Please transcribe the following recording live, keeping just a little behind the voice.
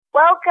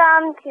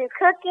Welcome to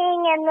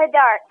Cooking in the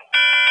Dark.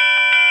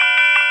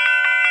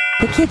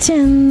 The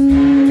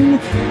kitchen.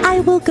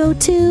 I will go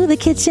to the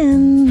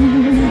kitchen.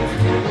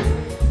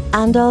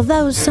 And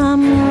although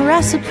some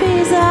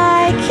recipes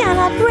I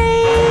cannot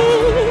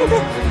read,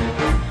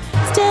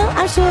 still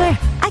I'm sure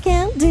I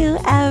can do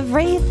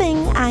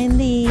everything I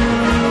need.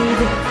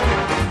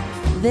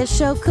 This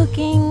show,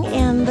 Cooking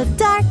in the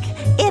Dark,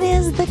 it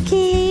is the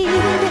key.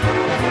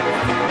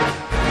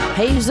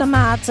 He's a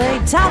mighty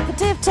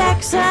talkative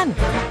Texan.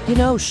 You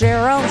know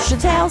Cheryl, she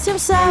tells him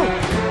so.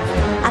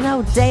 I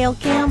know Dale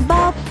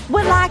Campbell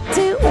would like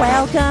to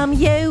welcome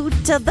you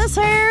to this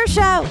here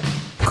show.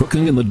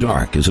 Cooking in the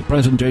Dark is a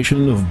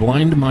presentation of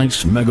Blind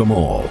Mice Mega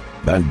Mall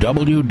at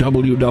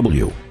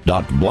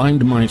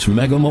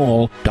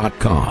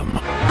www.blindmicemegamall.com.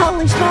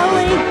 Holy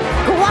smoly,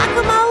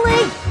 guacamole!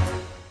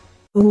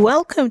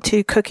 Welcome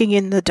to Cooking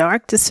in the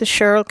Dark. This is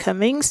Cheryl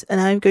Cummings, and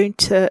I'm going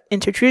to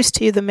introduce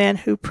to you the man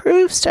who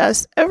proves to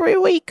us every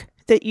week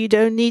that you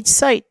don't need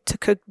sight to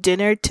cook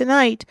dinner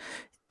tonight,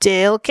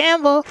 Dale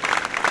Campbell.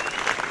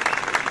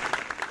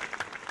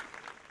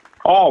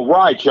 All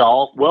right,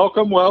 y'all.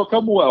 Welcome,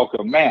 welcome,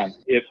 welcome. Man,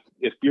 if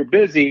you're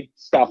busy,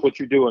 stop what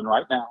you're doing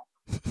right now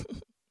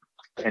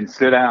and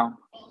sit down.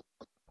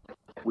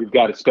 We've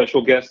got a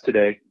special guest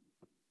today.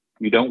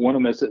 You don't want to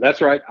miss it. That's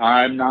right.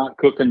 I'm not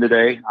cooking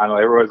today. I know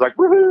everyone's like,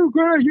 woohoo,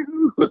 girl,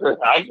 you.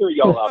 I hear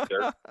y'all out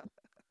there.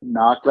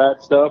 Knock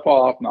that stuff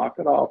off. Knock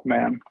it off,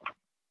 man.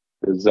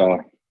 Because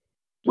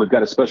we've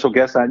got a special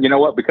guest. And you know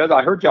what? Because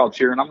I heard y'all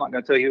cheering, I'm not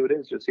going to tell you who it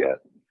is just yet.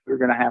 You're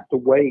going to have to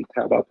wait.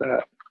 How about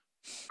that?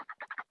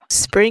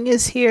 Spring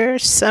is here.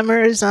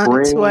 Summer is on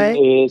its way.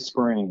 Spring is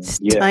spring. It's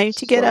time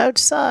to get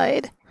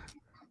outside.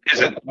 Is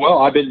it? Well,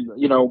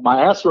 my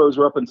Astros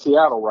are up in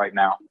Seattle right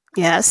now.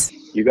 Yes.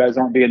 You guys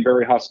aren't being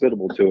very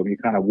hospitable to them. You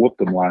kind of whooped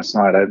them last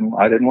night.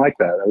 I didn't like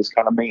that. That was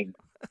kind of mean.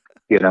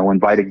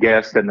 Invite a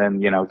guest and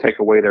then, take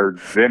away their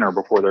dinner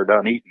before they're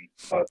done eating.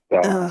 But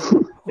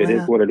it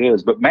is what it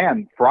is. But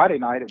man, Friday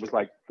night, it was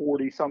like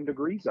 40-some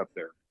degrees up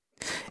there.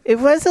 It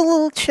was a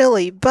little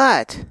chilly,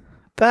 but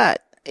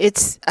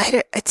it's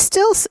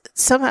still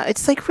somehow,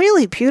 it's like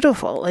really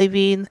beautiful. I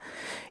mean,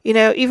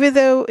 even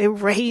though it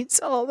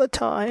rains all the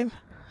time,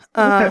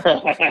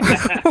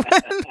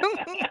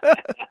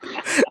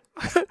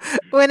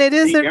 when it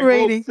isn't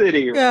raining,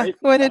 City, right?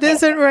 When it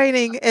isn't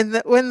raining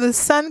and when the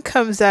sun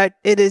comes out,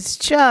 it is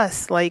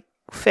just like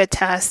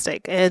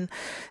fantastic. And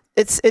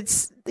it's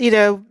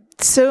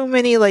so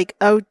many like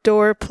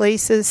outdoor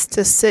places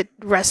to sit,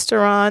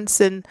 restaurants,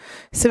 and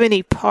so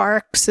many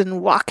parks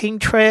and walking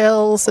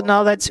trails and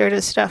all that sort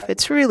of stuff.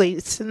 It's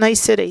a nice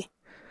city.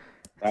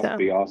 That would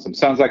be awesome.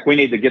 Sounds like we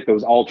need to get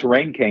those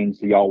all-terrain canes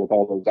to y'all with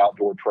all those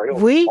outdoor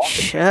trails. We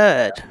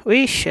should.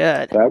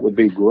 That would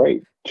be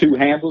great. 2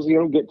 handles,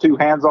 get 2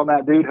 hands on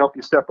that dude, help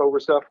you step over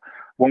stuff.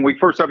 When we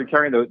first started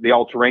carrying the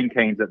all-terrain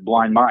canes at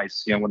Blind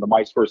Mice, when the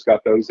mice first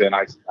got those in,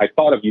 I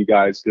thought of you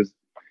guys because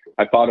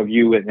I thought of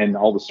you and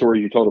all the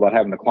stories you told about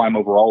having to climb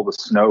over all the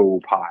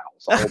snow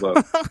piles, all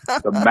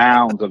the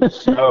mounds of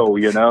snow,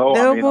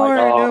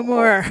 No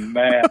more.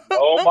 Man,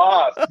 no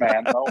moss,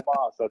 man. No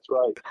moss. That's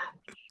right.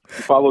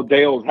 You follow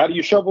Dale's. How do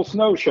you shovel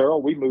snow,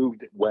 Cheryl? We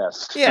moved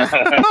west. Yeah.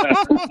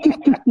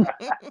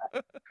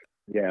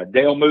 Yeah,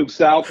 Dale moved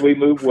south, we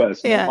moved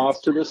west. Yeah. No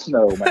moss to the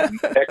snow, man.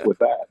 Heck with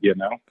that,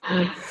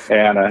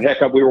 And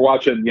heck, we were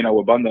watching,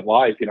 Abundant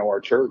Life,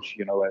 our church,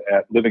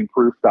 at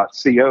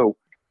livingproof.co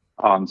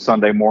on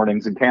Sunday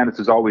mornings. And Candace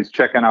is always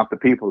checking out the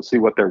people to see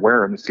what they're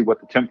wearing, to see what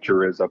the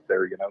temperature is up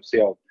there, see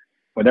how,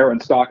 when they're in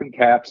stocking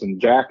caps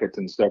and jackets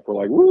and stuff, we're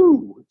like,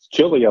 woo, it's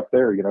chilly up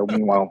there,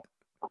 Meanwhile,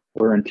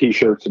 we're in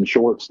T-shirts and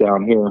shorts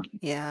down here.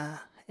 Yeah.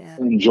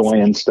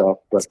 Enjoying stuff.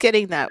 But it's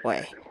getting that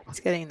way.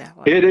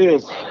 It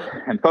is.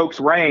 And folks,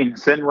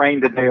 send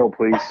rain to Dale,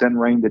 please. Send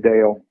rain to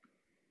Dale.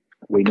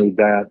 We need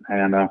that.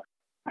 And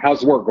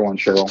how's work going,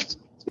 Cheryl?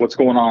 What's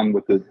going on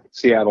with the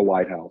Seattle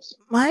Lighthouse?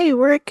 My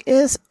work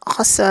is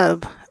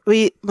awesome.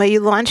 We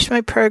launched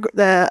my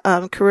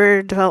the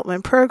career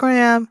development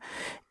program,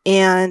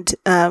 and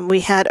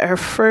we had our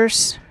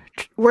first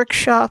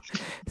workshop.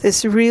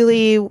 This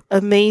really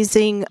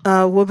amazing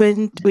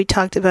woman. We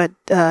talked about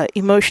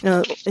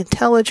emotional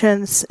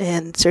intelligence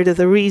and sort of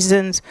the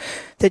reasons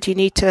that you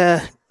need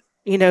to,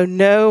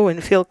 know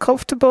and feel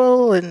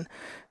comfortable and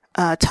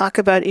talk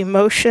about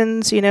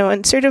emotions,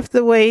 and sort of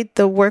the way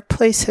the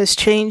workplace has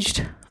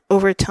changed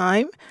over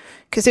time.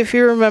 Because if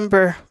you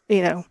remember,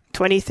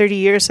 20, 30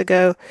 years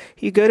ago,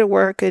 you go to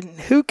work and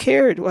who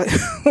cared what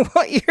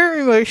your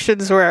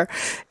emotions were?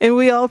 And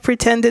we all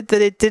pretended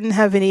that it didn't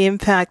have any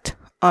impact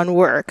on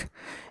work.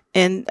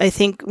 And I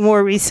think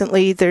more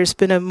recently, there's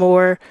been a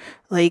more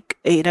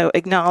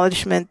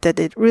acknowledgement that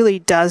it really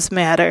does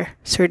matter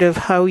sort of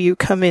how you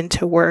come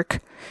into work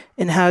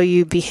and how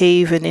you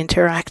behave and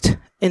interact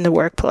in the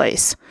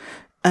workplace.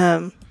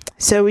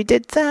 So we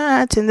did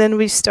that. And then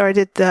we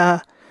started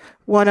the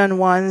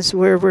one-on-ones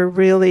where we're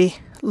really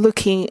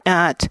looking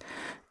at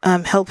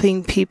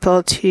helping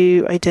people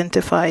to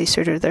identify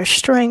sort of their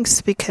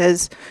strengths,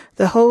 because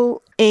the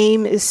whole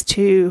aim is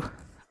to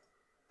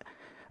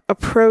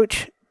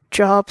approach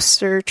job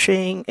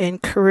searching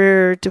and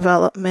career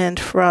development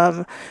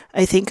from,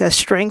 I think, a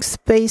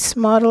strengths-based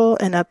model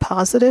and a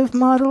positive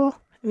model.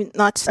 I mean,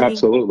 not saying,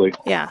 Absolutely.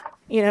 yeah,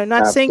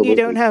 not saying you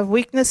don't have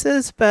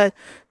weaknesses, but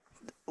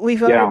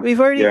we've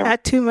already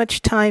had too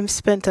much time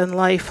spent on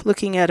life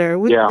looking at our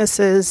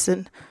weaknesses,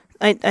 and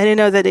I didn't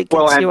know that it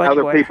gets you anywhere.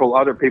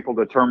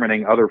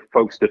 other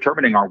folks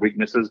determining our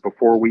weaknesses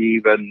before we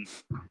even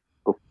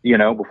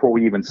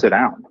sit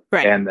down.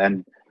 Right.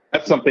 And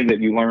that's something that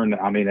you learn.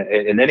 I mean,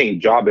 in any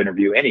job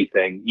interview,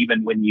 anything,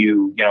 even when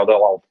they'll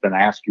often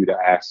ask you to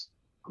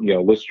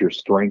list your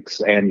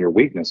strengths and your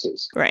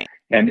weaknesses. Right.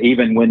 And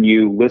even when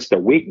you list a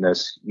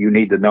weakness, you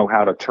need to know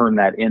how to turn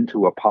that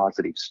into a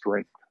positive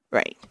strength.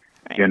 Right.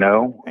 Right.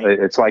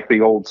 It's like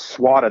the old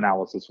SWOT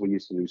analysis we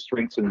used to do: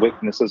 strengths and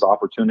weaknesses,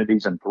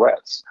 opportunities and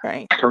threats.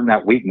 Right. Turn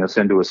that weakness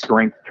into a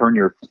strength, turn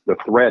the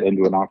threat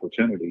into an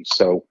opportunity.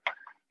 So,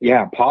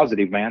 yeah,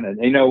 positive, man.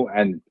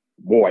 And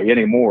boy,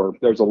 anymore,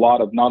 there's a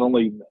lot of, not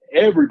only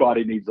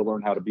everybody needs to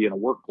learn how to be in a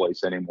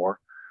workplace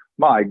anymore.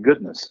 My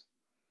goodness.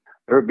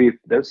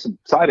 There's some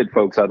sighted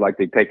folks I'd like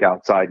to take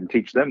outside and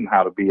teach them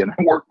how to be in a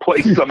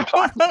workplace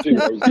sometimes too.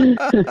 Those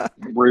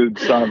rude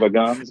son of a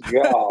guns.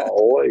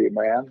 Golly,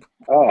 man.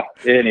 Oh,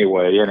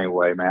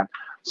 anyway, man.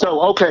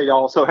 So, okay,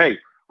 y'all. So, hey,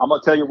 I'm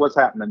going to tell you what's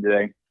happening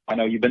today. I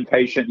know you've been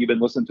patient. You've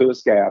been listening to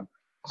us gab.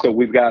 So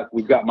we've got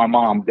my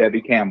mom, Debbie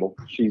Campbell.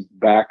 She's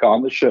back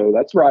on the show.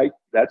 That's right.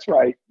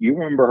 You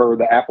remember her,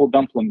 the apple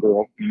dumpling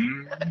girl.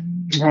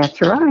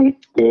 That's right.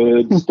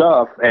 Good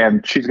stuff.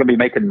 And she's going to be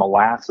making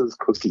molasses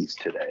cookies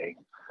today.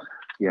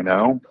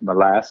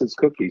 Molasses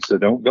cookies. So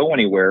don't go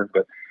anywhere.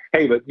 But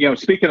hey,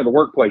 speaking of the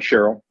workplace,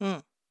 Cheryl,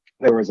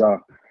 there was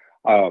a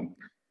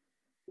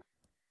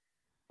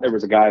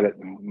guy a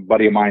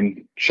buddy of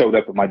mine showed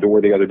up at my door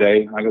the other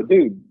day. I go,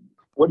 dude,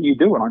 what are you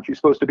doing? Aren't you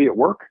supposed to be at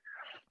work?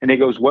 And he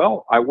goes,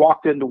 well, I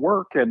walked into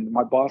work and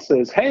my boss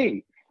says,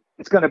 hey,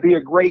 it's going to be a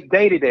great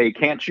day today.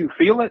 Can't you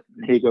feel it?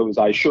 And he goes,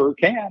 I sure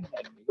can.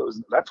 And he goes,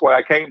 that's why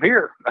I came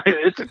here.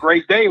 It's a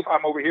great day if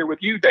I'm over here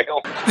with you, Dale.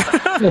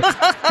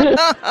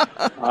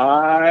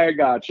 I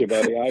got you,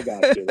 buddy. I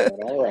got you,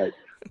 man.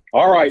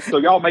 All right. So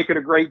y'all make it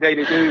a great day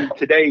to do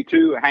today,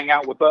 too. Hang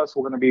out with us.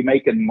 We're going to be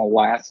making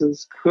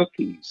molasses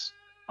cookies.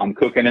 I'm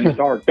cooking in the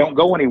dark. Don't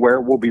go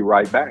anywhere. We'll be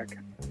right back.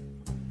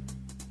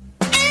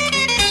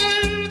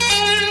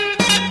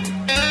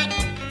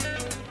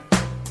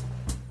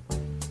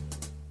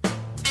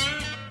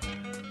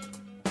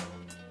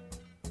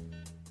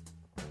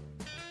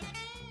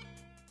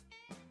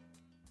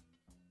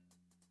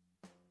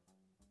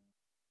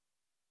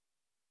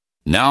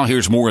 Now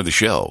here's more of the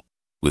show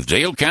with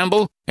Dale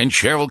Campbell and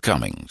Cheryl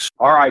Cummings.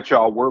 All right,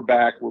 y'all, we're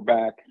back.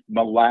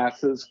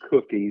 Molasses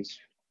cookies.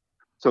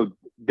 So,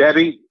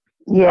 Debbie,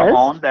 yes. Come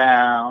on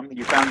down.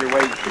 You found your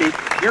way to speak.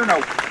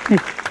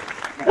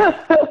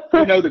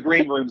 The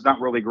green room's not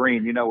really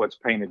green. It's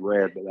painted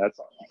red, but that's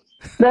all right.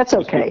 That's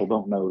Most okay. people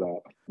don't know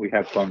that. We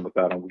have fun with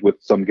that with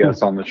some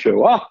guests on the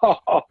show.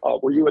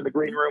 Were you in the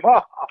green room?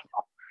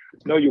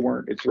 No, you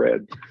weren't. It's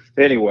red.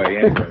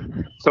 Anyway.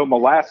 So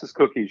molasses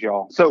cookies,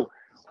 y'all. So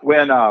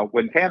when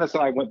Candace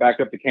and I went back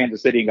up to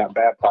Kansas City and got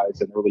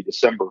baptized in early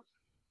December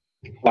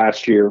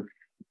last year,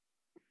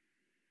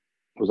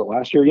 was it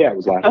last year? Yeah, it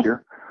was last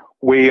year.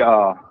 We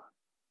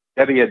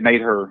Debbie had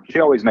made she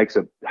always makes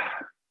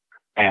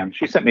and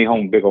she sent me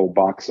home a big old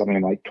box. I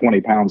mean, like 20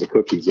 pounds of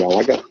cookies, y'all.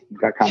 I got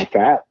kind of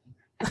fat.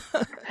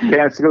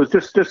 Candace goes,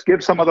 just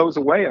give some of those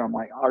away. And I'm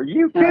like, are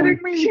you kidding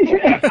me?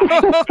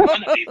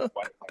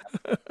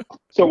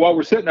 So while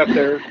we're sitting up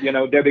there,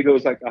 Debbie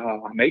goes like, I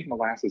made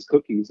molasses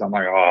cookies. I'm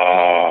like,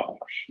 oh,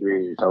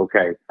 geez,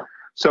 okay.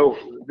 So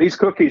these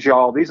cookies,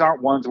 y'all, these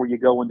aren't ones where you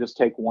go and just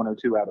take one or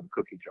two out of the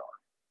cookie jar,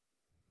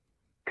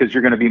 because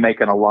you're going to be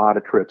making a lot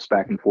of trips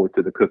back and forth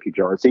to the cookie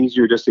jar. It's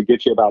easier just to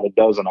get you about a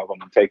dozen of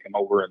them and take them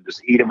over and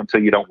just eat them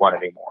until you don't want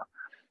any more,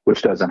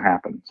 which doesn't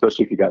happen,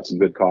 especially if you got some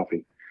good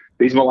coffee.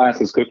 These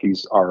molasses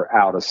cookies are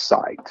out of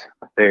sight.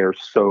 They're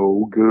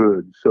so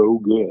good, so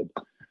good.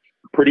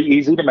 Pretty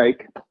easy to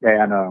make.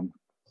 And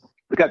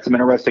we've got some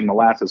interesting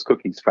molasses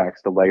cookies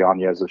facts to lay on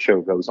you as the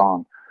show goes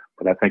on,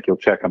 but I think you'll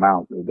check them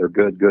out. They're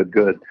good.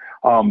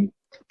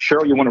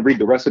 Cheryl, you want to read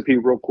the recipe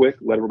real quick?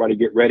 Let everybody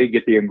get ready,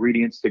 get the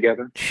ingredients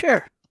together?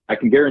 Sure. I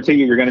can guarantee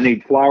you're going to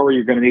need flour,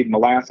 you're going to need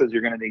molasses,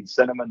 you're going to need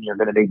cinnamon, you're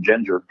going to need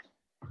ginger,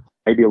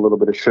 maybe a little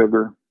bit of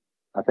sugar.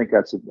 I think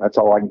that's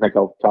all I can think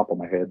off the top of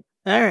my head.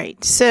 All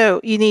right. So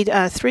you need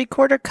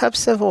 3/4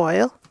 cups of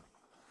oil.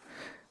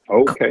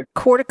 Okay.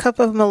 1/4 cup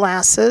of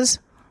molasses,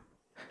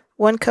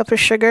 1 cup of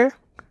sugar,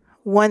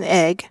 1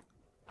 egg,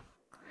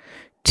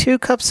 2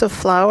 cups of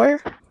flour,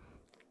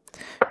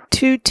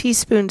 2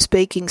 teaspoons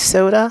baking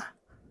soda,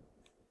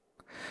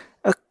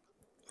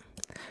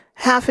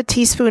 half a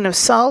teaspoon of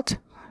salt,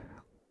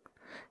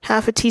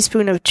 half a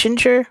teaspoon of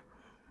ginger,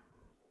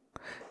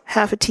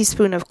 half a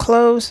teaspoon of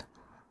cloves,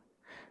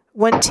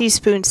 1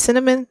 teaspoon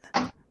cinnamon,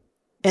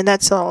 and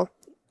that's all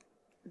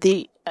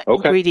the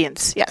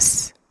ingredients.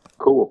 Yes.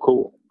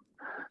 Cool.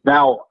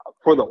 Now,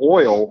 for the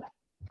oil,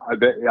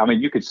 I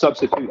mean, you could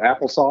substitute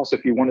applesauce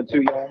if you wanted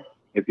to, y'all.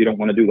 If you don't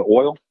want to do the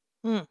oil.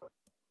 Mm.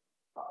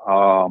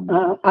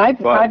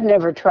 I've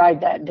never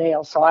tried that,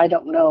 Dale, so I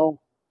don't know.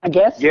 I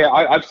guess. Yeah,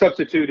 I've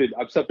substituted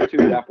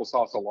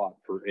applesauce a lot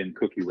in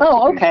cookie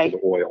recipes okay. for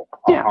the oil.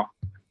 Yeah.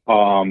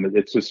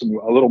 It's just a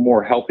little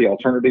more healthy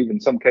alternative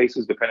in some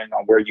cases, depending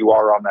on where you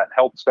are on that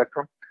health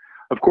spectrum.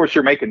 Of course,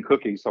 you're making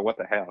cookies, so what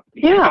the heck?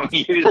 Yeah.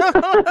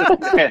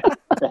 The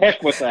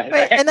heck with that.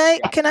 Right, and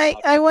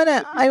I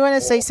want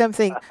to say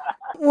something.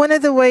 One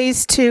of the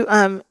ways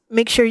to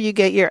make sure you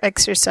get your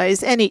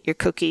exercise and eat your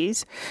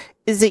cookies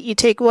is that you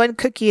take one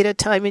cookie at a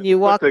time and you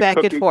walk back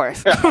and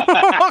forth.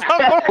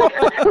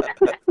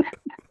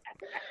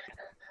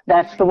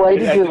 That's the way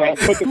to do it.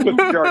 Put the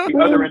cookie jar at the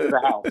other end of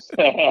the house.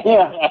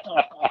 Yeah.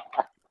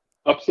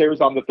 Upstairs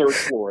on the third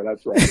floor.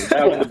 That's right.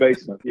 Down in the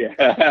basement.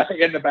 Yeah,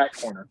 in the back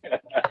corner.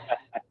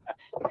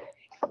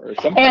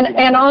 And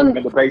in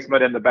the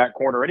basement in the back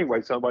corner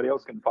anyway, somebody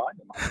else can find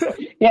them.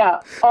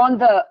 Yeah, on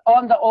the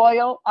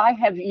oil, I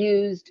have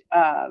used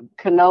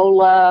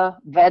canola,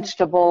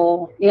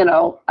 vegetable.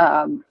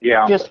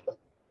 Just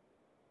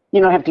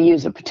you don't have to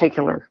use a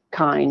particular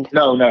kind.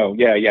 No,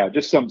 yeah,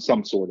 just some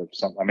sort of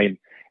something. I mean,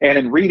 and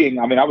in reading,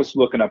 I mean, I was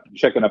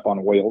checking up on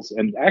oils,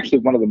 and actually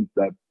one of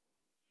the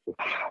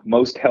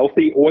most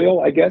healthy oil,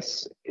 I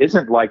guess,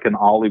 isn't like an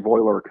olive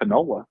oil or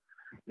canola.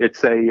 It's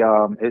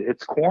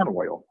it's corn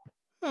oil.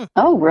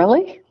 Oh,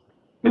 really?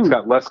 It's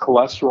got less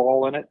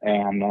cholesterol in it,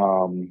 and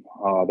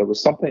there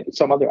was some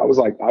other. I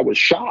was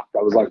shocked.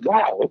 I was like,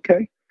 wow,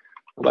 okay.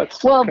 The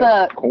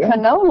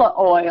canola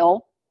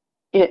oil,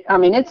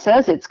 it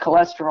says it's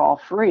cholesterol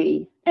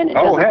free, and it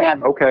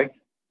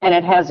and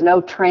it has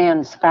no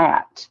trans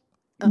fat.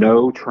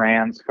 No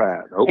trans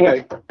fat.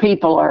 Okay. If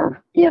people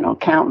are,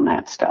 counting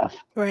that stuff.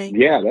 Right.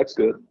 Yeah, that's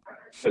good.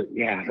 But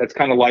yeah, that's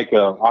kind of like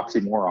a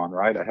oxymoron,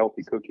 right? A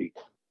healthy cookie.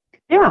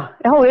 Yeah.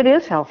 Oh, it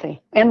is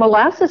healthy. And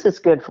molasses is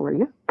good for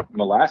you.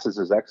 Molasses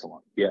is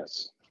excellent.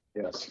 Yes.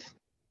 In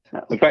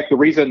fact, the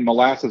reason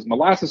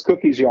molasses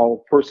cookies,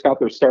 y'all first got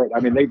their start,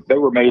 I mean, they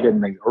were made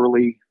in the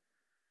early,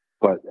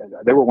 but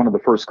they were one of the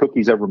first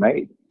cookies ever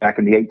made back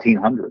in the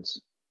 1800s.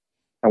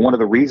 And one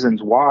of the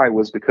reasons why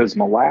was because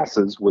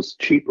molasses was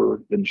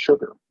cheaper than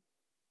sugar.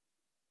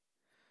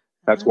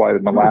 That's why the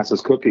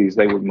molasses cookies,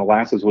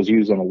 molasses was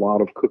used in a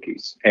lot of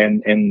cookies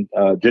and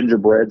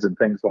gingerbreads and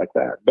things like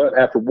that. But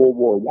after World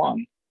War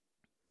I,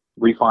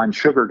 refined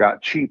sugar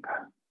got cheap.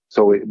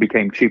 So it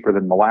became cheaper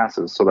than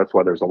molasses. So that's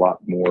why there's a lot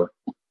more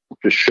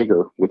just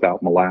sugar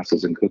without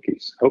molasses in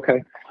cookies.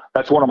 Okay.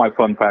 That's one of my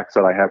fun facts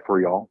that I have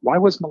for y'all. Why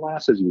was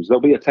molasses used?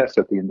 There'll be a test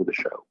at the end of the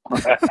show.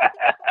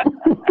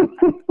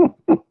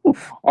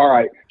 All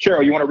right.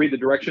 Cheryl, you want to read the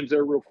directions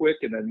there real quick?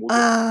 And then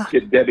we'll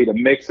get Debbie to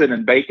mix it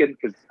and bake it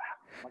because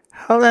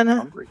hold on.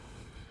 Hungry.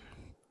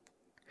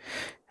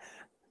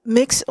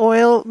 Mix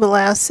oil,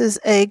 molasses,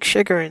 egg,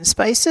 sugar, and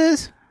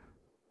spices.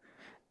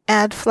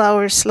 Add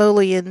flour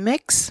slowly and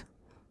mix.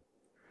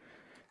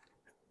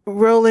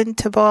 Roll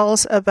into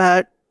balls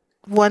about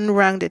 1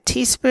 rounded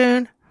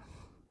teaspoon.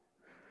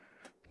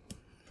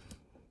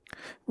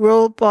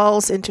 Roll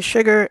balls into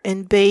sugar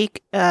and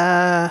bake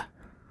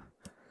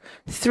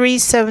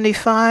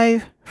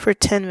 375 for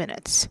 10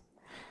 minutes.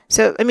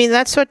 So, I mean,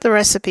 that's what the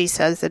recipe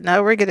says. And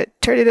now we're going to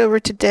turn it over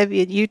to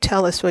Debbie, and you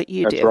tell us what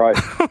you do. That's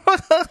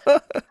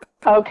right.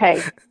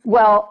 Okay.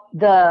 Well,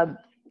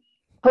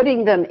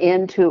 putting them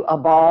into a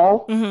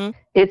ball,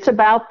 it's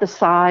about the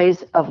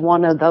size of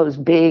one of those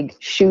big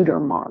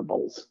shooter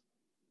marbles.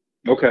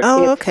 Okay.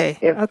 Oh,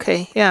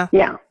 okay. Yeah.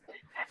 Yeah.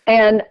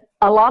 And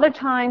a lot of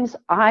times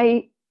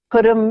I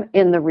put them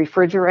in the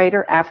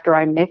refrigerator after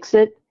I mix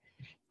it.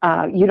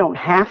 You don't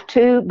have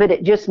to, but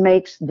it just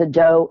makes the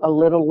dough a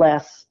little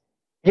less,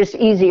 just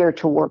easier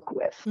to work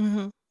with.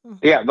 Mm-hmm.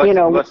 Yeah,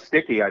 less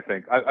sticky, I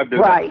think. I've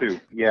done that too.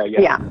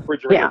 Yeah.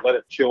 Refrigerator, let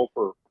it chill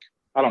for,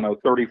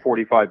 30,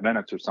 45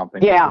 minutes or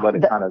something. Yeah. Let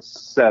it kind of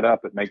set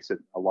up. It makes it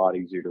a lot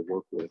easier to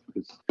work with.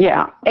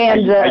 Yeah.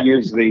 And I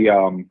use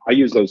I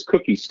use those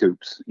cookie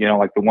scoops,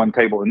 like the 1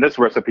 table. In this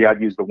recipe,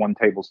 I'd use the 1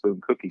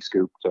 tablespoon cookie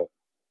scoop to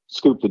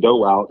scoop the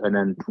dough out and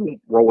then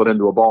roll it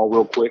into a ball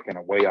real quick, and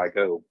away I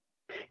go.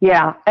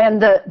 Yeah,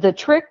 and the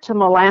trick to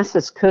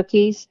molasses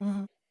cookies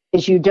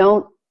is you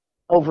don't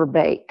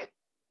overbake.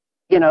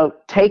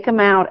 Take them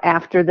out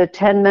after the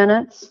 10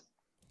 minutes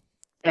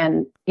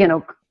and,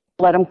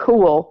 let them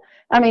cool.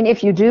 I mean,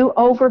 if you do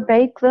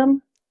overbake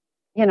them,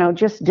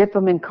 just dip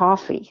them in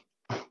coffee.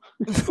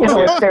 If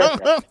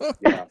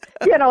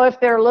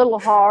they're a little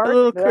hard. A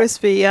little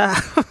crispy, yeah.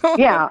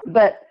 Yeah,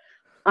 but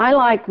I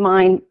like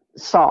mine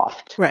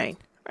soft. Right.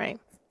 I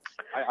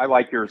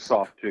like yours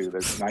soft too.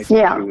 They're nice and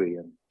chewy.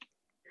 And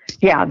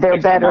yeah,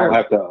 they're better.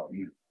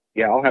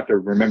 I'll have to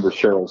remember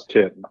Cheryl's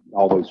tip.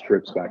 All those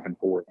trips back and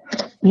forth.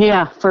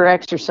 Yeah, for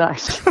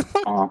exercise.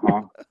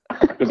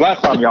 Because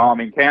last time, y'all,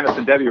 Candace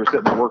and Debbie were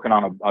sitting there working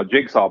on a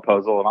jigsaw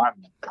puzzle,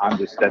 and I'm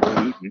just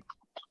steadily eating,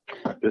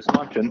 just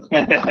munching.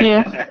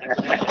 Yeah.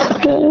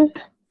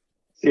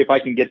 See if I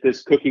can get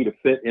this cookie to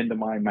fit into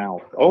my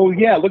mouth. Oh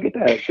yeah, look at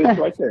that! It fits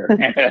right there.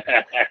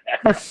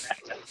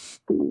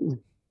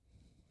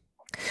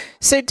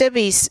 So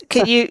Debbie,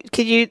 can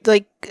you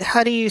like,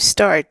 how do you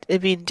start? I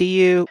mean, do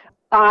you?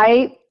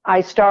 I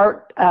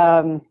start,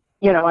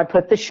 I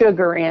put the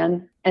sugar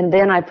in, and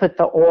then I put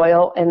the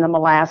oil and the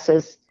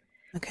molasses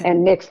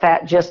and mix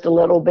that just a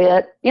little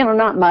bit.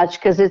 Not much,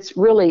 because it's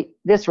really,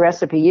 this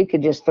recipe, you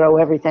could just throw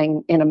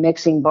everything in a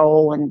mixing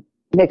bowl and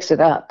mix it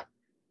up.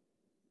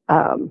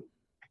 And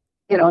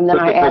then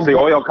does the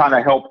oil kind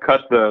of help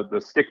cut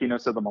the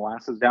stickiness of the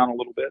molasses down a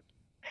little bit?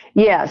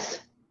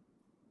 Yes.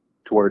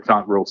 To where it's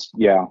not real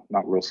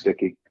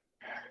sticky.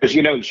 Because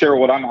Cheryl,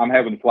 what I'm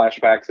having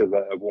flashbacks of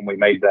when we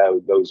made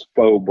those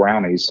faux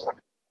brownies.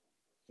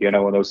 And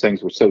those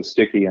things were so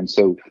sticky and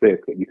so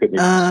thick that you couldn't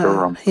even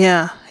stir them.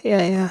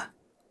 Yeah.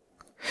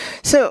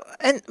 So,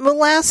 and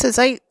molasses,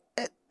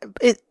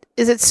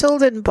 is it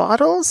sold in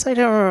bottles? I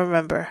don't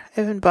remember.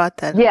 I haven't bought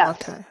that in a long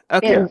time.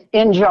 Okay.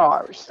 In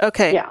jars.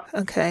 Okay. Yeah.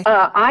 Okay.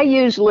 I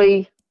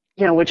usually,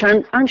 which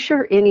I'm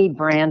sure any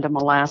brand of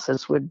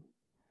molasses would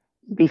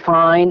be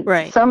fine.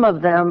 Right. Some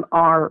of them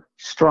are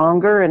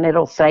stronger, and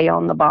it'll say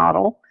on the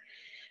bottle.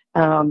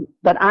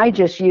 But I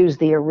just use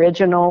the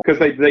original. Because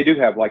they do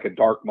have like a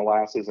dark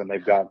molasses, and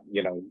they've got,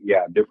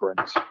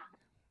 different.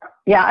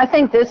 Yeah, I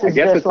think this is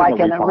just like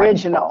an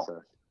original.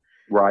 Process.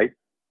 Right.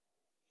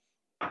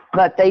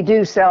 But they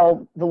do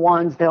sell the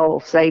ones,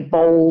 they'll say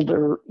bold,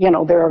 or,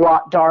 they're a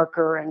lot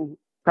darker and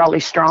probably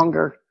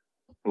stronger.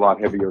 A lot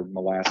heavier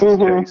molasses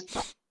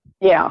taste.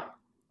 Yeah.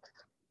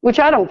 Which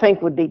I don't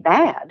think would be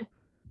bad.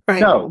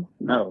 Right. No,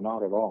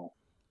 not at all.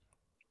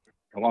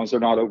 As long as they're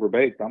not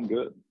overbaked, I'm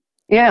good.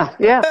 Yeah.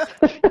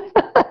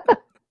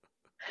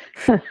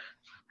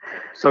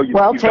 So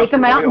take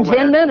them out in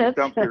 10 minutes.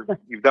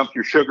 You've dumped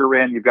your sugar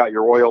in, you've got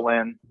your oil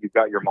in, you've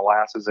got your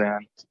molasses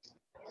in.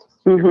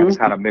 You're going to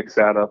kind of mix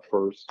that up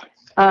first.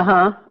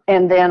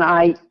 And then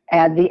I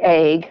add the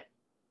egg.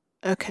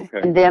 Okay.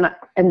 And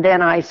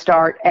then I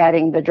start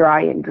adding the dry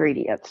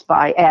ingredients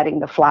by adding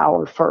the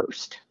flour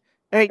first.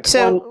 All right.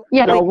 So,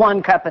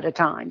 1 cup at a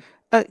time.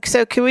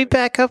 So can we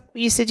back up?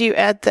 You said you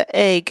add the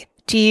egg.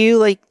 Do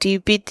you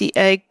beat the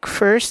egg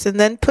first and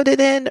then put it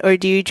in, or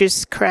do you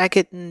just crack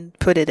it and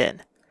put it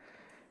in?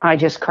 I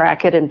just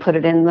crack it and put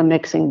it in the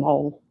mixing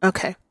bowl.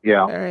 Okay.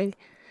 Yeah. All right.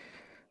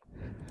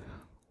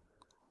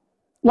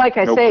 Like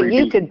I say,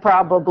 you could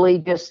probably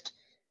just,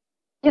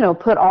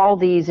 put all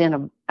these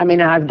in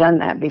I've done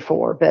that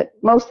before, but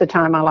most of the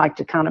time I like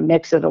to kind of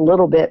mix it a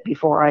little bit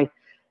before I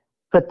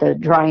put the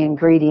dry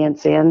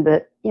ingredients in.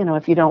 But,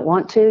 if you don't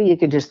want to, you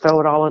could just throw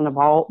it all in a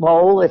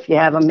bowl if you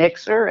have a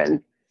mixer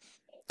and,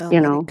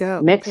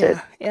 mix it.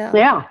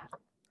 Yeah.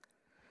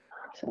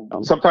 So,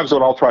 sometimes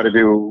what I'll try to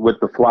do with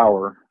the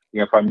flour,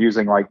 if I'm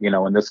using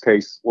in this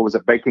case, what was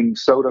it, baking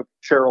soda,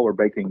 Cheryl, or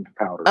baking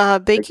powder?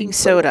 Baking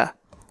soda.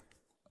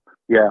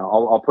 Yeah,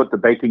 I'll put the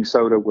baking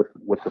soda with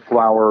the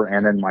flour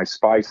and then my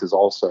spices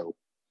also,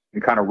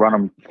 and kind of run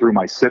them through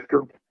my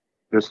sifter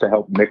just to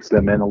help mix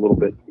them in a little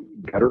bit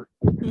better,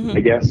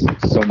 I guess,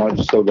 so much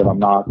so that I'm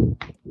not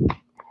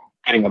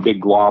getting a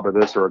big glob of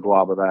this or a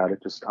glob of that.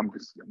 It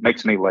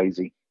makes me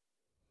lazy.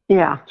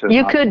 Yeah,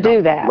 you could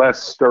do that.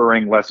 Less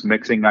stirring, less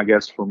mixing, I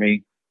guess, for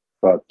me.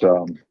 But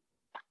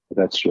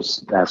that's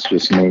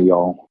just me,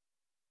 y'all.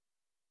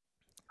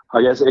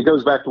 I guess it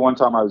goes back to one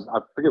time I was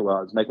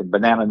making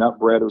banana nut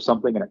bread or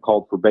something, and it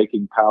called for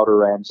baking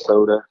powder and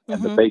soda,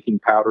 and the baking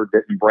powder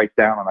didn't break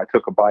down, and I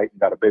took a bite and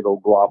got a big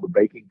old glob of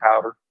baking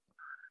powder.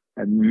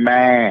 And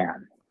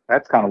man,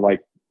 that's kind of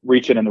like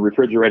reaching in the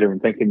refrigerator and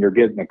thinking you're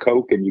getting a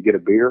Coke and you get a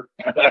beer.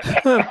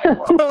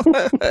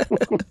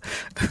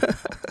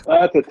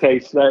 That's a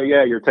taste.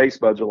 Yeah, your taste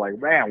buds are like,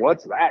 man,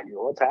 what's that?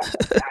 What's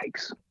happening?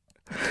 Yikes.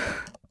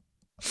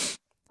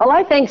 Well,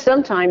 I think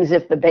sometimes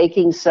if the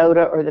baking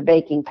soda or the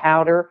baking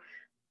powder,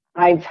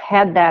 I've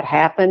had that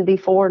happen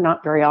before,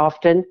 not very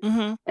often.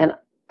 And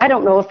I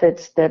don't know if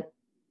it's that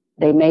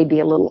they may be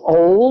a little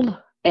old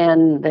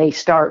and they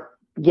start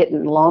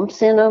getting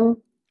lumps in them.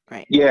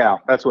 Right. Yeah,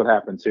 that's what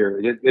happens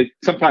here.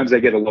 Sometimes they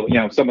get a little,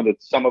 some of it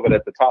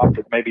at the top,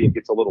 but maybe it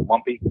gets a little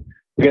lumpy.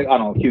 You get, I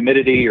don't know,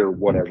 humidity or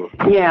whatever.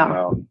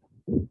 Yeah.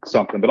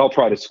 Something, but I'll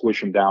try to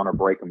squish them down or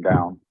break them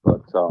down.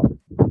 But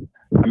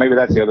maybe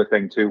that's the other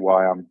thing too,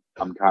 why I'm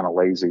kind of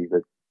lazy,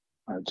 that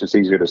it's just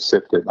easier to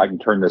sift it. I can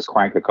turn this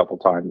crank a couple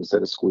times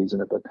instead of squeezing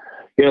it. But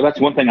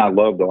that's one thing I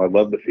love, though. I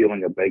love the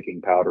feeling of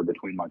baking powder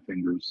between my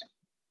fingers.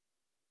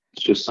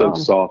 It's just so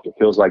soft. It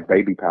feels like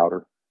baby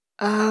powder.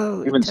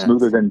 Oh, even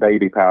smoother than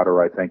baby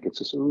powder. I think it's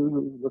just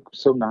looks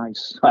so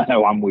nice. I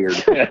know I'm weird.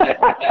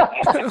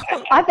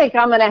 I think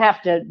I'm going to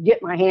have to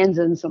get my hands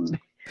in some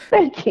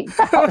baking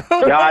powder.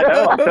 Yeah, I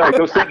know. I'm telling you,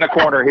 go sit in the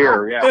corner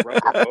here. Yeah. Right.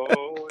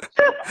 Oh,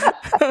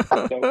 it's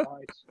so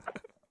nice.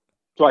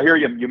 So I hear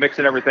you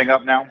mixing everything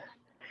up now?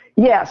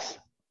 Yes.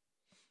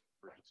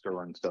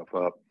 Stirring stuff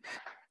up.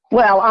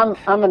 Well, I'm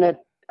going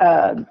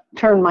to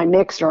turn my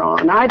mixer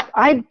on.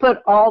 I put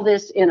all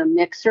this in a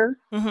mixer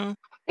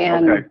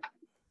and,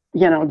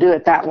 do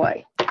it that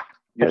way.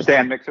 Your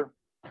stand mixer?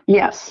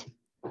 Yes.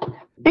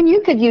 And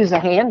you could use a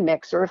hand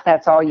mixer if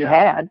that's all you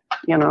had,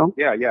 Yeah.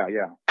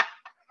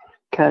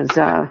 Because,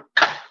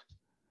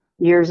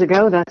 years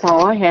ago, that's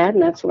all I had,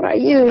 and that's what I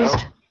used.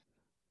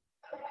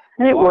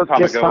 And it worked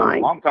just fine.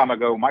 A long time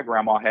ago, my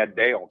grandma had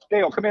Dale.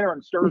 Dale, come here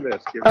and stir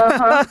this.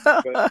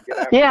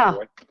 Yeah.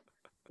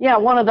 Yeah,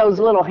 one of those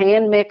little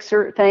hand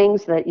mixer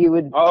things that you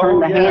would turn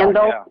the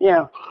handle.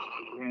 Yeah.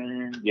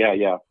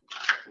 Yeah.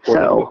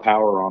 So put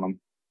power on them.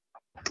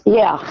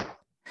 Yeah.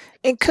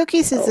 And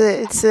cookies is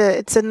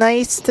it's a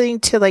nice thing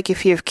to, like,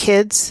 if you have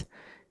kids,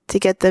 to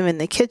get them in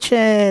the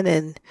kitchen,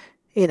 and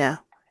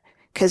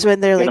because when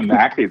they're get like them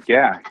active,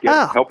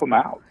 help them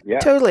out. Yeah,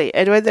 totally.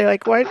 And when they're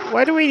like,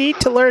 why do we need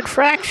to learn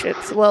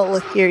fractions? Well,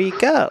 here you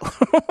go.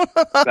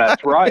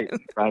 That's right.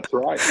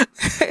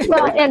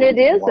 Well, and it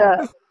is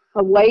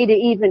a way to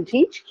even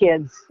teach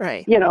kids,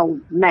 right?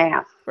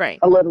 Math, right?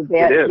 A little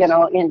bit,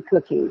 in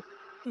cooking.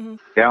 Mm-hmm.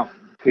 Yeah,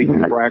 teach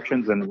them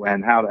fractions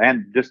and how to,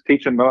 and just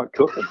teach them about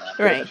cooking.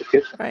 Right. In the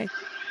kitchen. Right.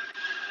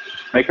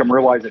 Make them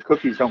realize that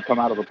cookies don't come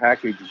out of a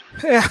package.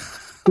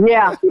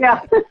 Yeah.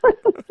 Yeah.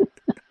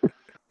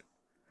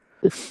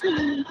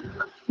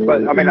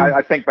 But I mean,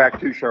 I think back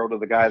to Cheryl, to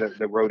the guy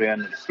that wrote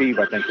in, Steve,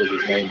 I think was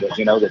his name, that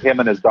that him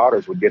and his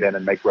daughters would get in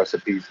and make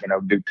recipes,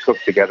 cook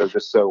together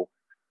just so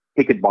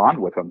he could bond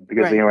with them,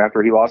 because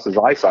after he lost his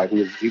eyesight,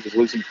 he was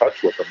losing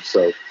touch with them.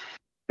 So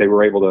they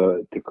were able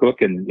to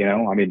cook, and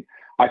I mean,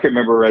 I can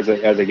remember as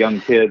a young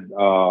kid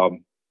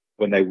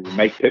when they would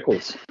make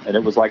pickles, and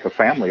it was like a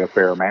family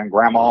affair, man.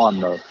 Grandma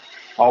and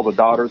all the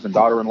daughters and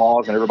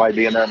daughter-in-laws and everybody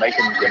being there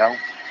making,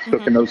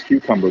 cooking those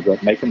cucumbers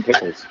up, making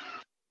pickles.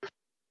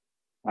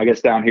 I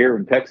guess down here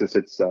in Texas,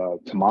 it's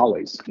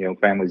tamales.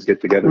 Families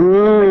get together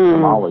and make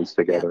tamales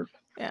together.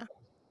 Yeah.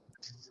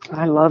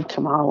 I love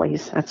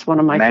tamales. That's one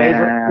of my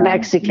favorite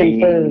Mexican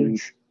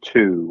foods.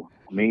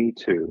 Me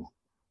too.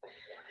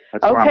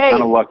 That's why I'm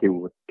kind of lucky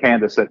with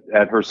Candace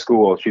at her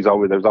school.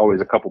 There's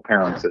always a couple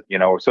parents that,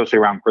 especially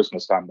around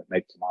Christmas time, that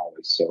make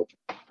tamales. So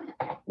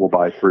we'll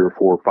buy 3 or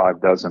 4 or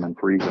 5 dozen and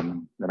freeze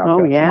them. And I've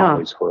got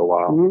tamales for a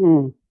while.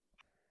 Mm.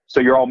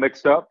 So you're all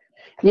mixed up?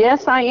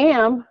 Yes, I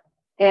am.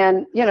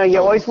 And, you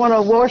always want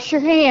to wash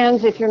your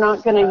hands if you're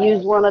not going to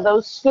use one of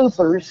those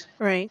scoopers.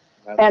 Right.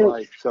 That's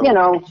right. So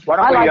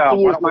I like to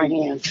use my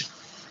hands.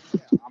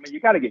 I mean, you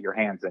got to get your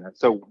hands in it.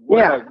 So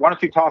why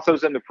don't you toss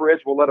those in the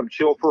fridge? We'll let them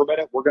chill for a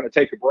minute. We're going to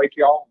take a break,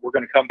 y'all. We're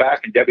going to come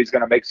back, and Debbie's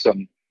going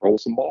to roll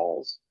some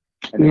balls.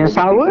 And yes,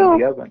 I will. In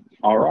the oven.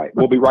 All right.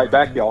 We'll be right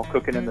back, y'all,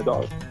 cooking in the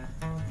dark.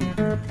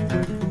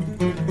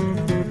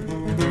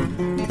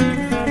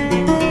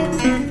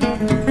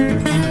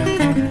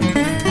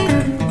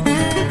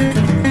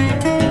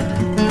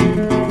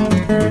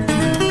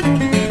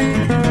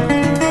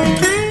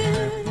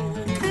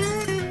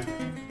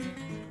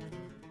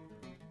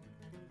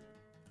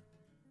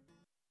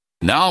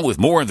 Now with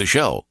more of the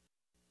show,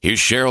 here's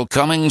Cheryl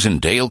Cummings and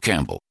Dale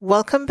Campbell.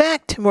 Welcome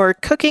back to more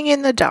Cooking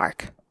in the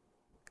Dark.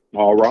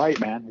 All right,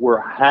 man.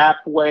 We're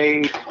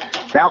halfway.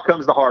 Now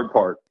comes the hard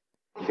part.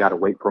 You got to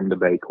wait for them to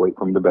bake,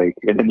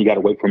 and then you got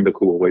to wait for them to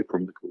cool,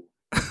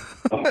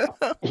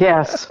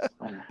 Yes.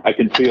 I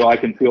can feel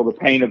the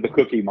pain of the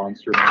Cookie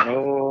Monster.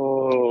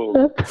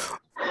 Oh,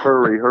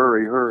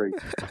 hurry.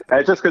 And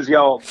it's just because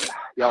y'all,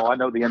 I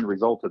know the end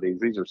result of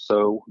these. These are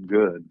so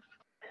good.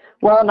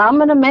 Well, and I'm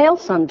going to mail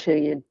some to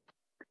you.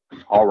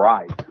 All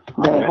right.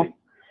 Yeah.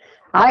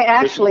 I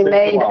actually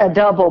made a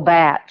double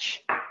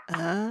batch.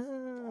 So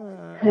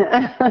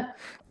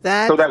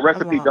that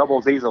recipe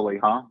doubles easily,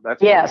 huh?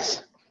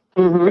 Yes.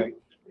 Mm-hmm. Okay.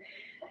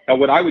 Now,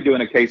 what I would do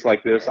in a case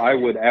like this, I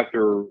would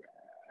after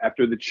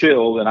the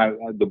chill and I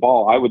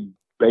would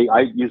bake.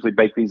 I usually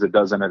bake these a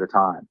dozen at a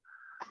time.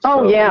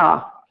 Oh,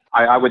 yeah.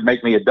 I would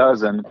make me a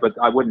dozen, but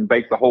I wouldn't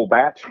bake the whole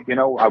batch.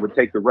 I would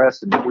take the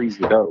rest and freeze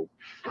the dough.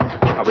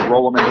 I would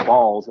roll them into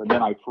balls and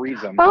then I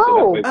freeze them.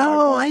 So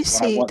I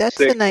see. That's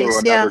a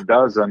nice,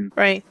 dozen.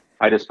 Right.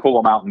 I just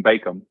pull them out and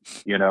bake them.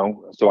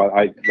 So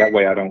I that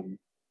way I don't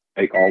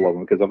bake all of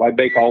them, because if I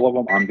bake all of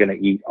them, I'm going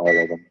to eat all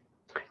of them.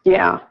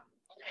 Yeah.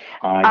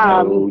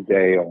 I know,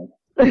 Dale.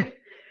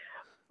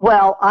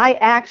 Well, I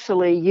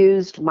actually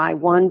used my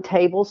 1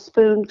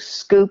 tablespoon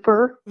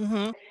scooper.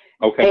 Mm-hmm.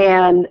 Okay.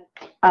 And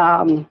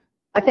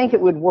I think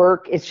it would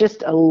work. It's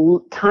just a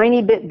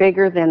tiny bit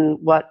bigger than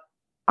what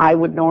I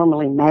would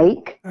normally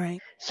make.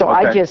 Right. So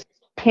I just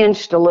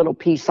pinched a little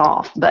piece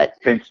off. But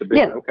pinched a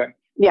bit. Okay.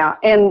 Yeah.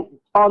 And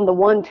on the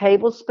 1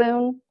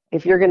 tablespoon,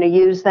 if you're going to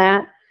use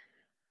that,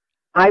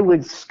 I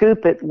would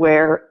scoop it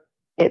where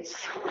it's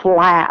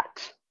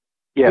flat.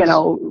 Yes.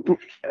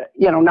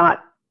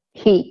 Not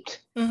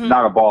heaped. Mm-hmm.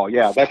 Not a ball.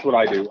 Yeah, that's what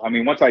I do. I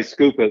mean, once I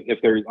scoop it,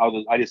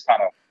 I just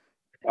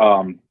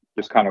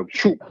kind of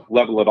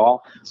level it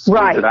off,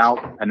 squeeze it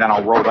out, and then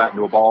I'll roll that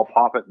into a ball,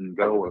 pop it, and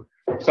go.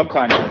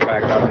 Sometimes, in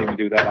fact, I don't even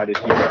do that. I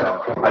just use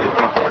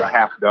a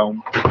half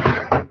dome.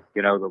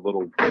 The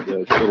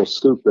little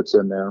scoop that's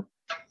in there.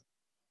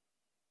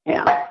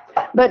 Yeah,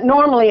 but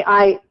normally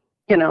I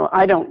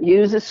don't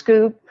use a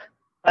scoop,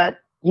 but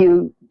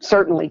you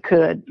certainly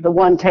could. The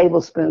 1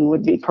 tablespoon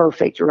would be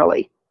perfect,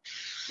 really.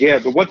 Yeah,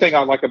 the one thing I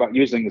like about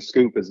using the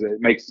scoop is that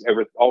it makes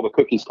all the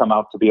cookies come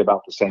out to be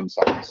about the same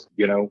size.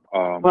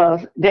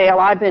 Well, Dale,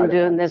 I've been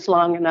doing this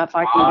long enough.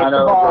 I can get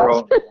the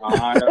balls. Girl.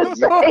 I know.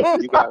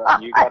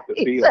 You got the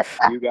feel.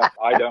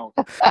 I don't.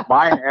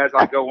 Mine, as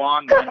I go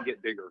on, mine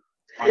get bigger.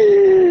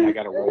 I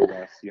got to roll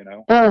less.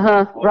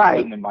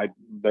 Right. And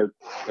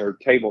their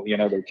table,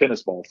 their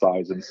tennis ball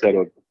size instead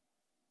of.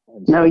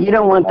 No, you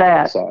don't want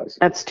that. Size.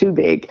 That's too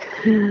big.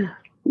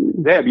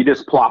 Yeah, if you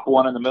just plop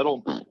one in the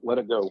middle, let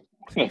it go.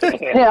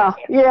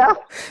 Yeah.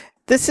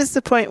 This is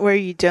the point where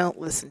you don't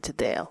listen to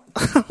Dale.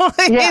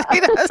 Yeah.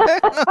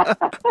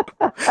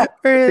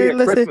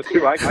 Christmas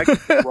too. I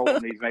keep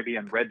rolling these maybe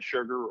in red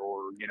sugar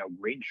or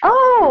green sugar.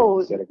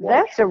 Oh,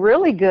 that's a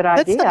really good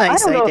idea.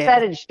 Nice I don't know idea. if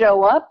that'd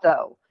show up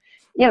though.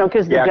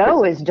 Because the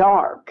dough is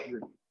dark.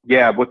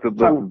 Yeah, with the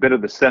bit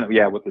of the cinnamon.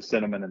 Yeah, with the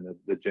cinnamon and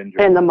the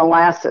ginger and the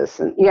molasses.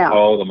 And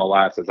Oh, the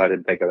molasses. I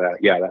didn't think of that.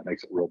 Yeah, that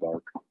makes it real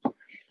dark.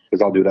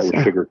 Because I'll do that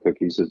with sugar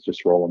cookies. Is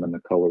just roll them in the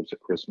colors at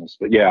Christmas.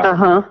 But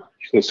yeah,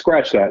 so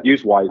scratch that.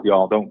 Use white,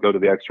 y'all. Don't go to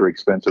the extra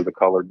expense of the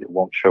color. It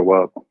won't show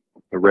up.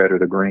 The red or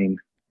the green.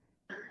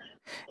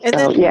 And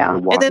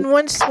then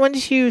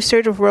once you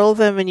sort of roll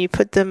them and you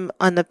put them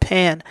on the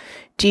pan,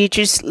 do you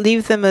just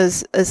leave them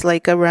as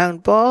like a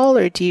round ball,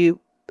 or do you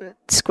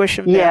squish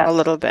them down a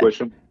little bit? Squish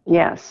them.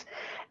 Yes,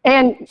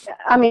 and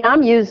I mean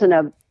I'm using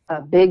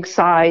a big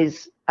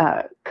size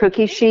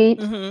cookie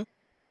sheet,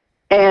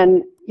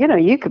 and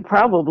you could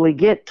probably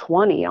get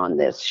 20 on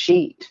this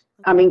sheet.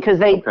 I mean, because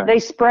they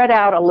spread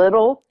out a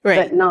little,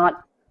 but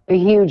not a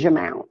huge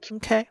amount.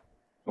 Okay.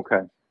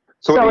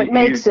 So it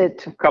makes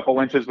it a couple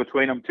inches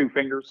between them, 2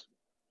 fingers,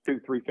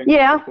 2-3 fingers.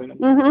 Yeah. Between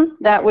them.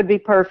 That would be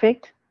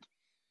perfect.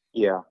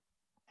 Yeah.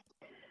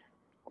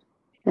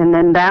 And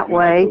then that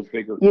way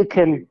you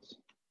can, sheets.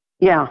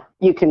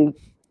 you can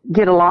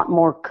get a lot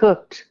more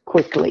cooked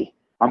quickly.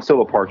 I'm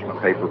still a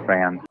parchment paper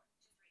fan.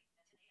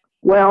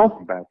 Well,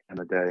 Back in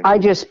the day. I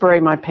just spray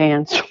my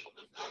pans.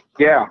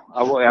 Yeah,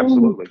 I will,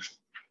 absolutely.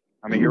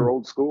 I mean, you're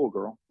old school,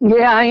 girl.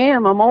 Yeah, I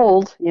am. I'm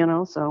old,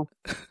 so.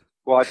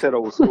 Well, I said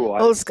old school.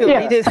 Old school.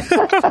 Yeah. You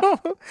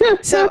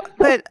did. So,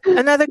 but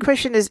another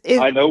question is,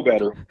 I know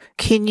better.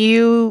 Can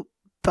you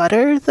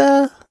butter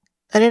I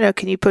don't know,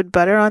 can you put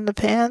butter on the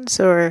pans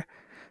or?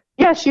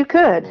 Yes, you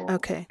could.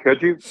 Okay.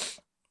 Could you?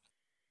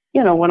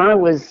 When I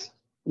was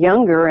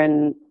younger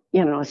and,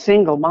 a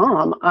single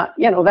mom,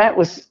 that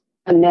was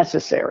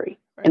unnecessary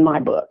in my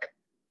book,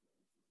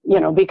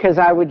 because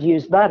I would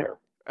use butter.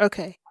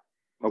 Okay.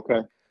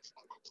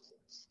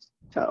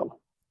 So,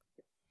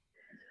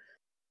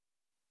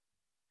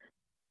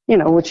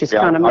 which is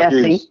kind of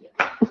messy.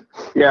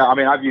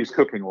 I've used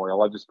cooking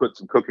oil. I just put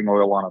some cooking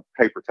oil on a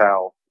paper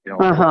towel,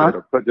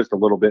 put just a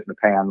little bit in the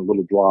pan, a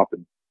little drop,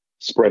 and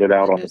spread it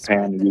out on the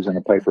pan using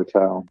a paper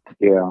towel.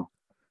 Yeah.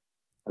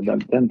 And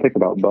then think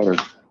about butter.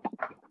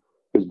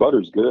 Because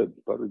butter's good.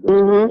 Butter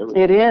goes with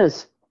It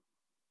is.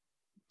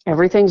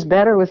 Everything's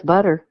better with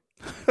butter.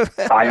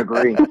 I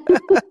agree.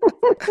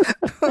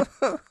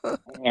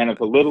 And if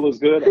a little is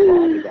good, a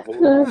lot is a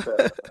whole lot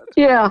better.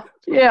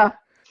 Yeah.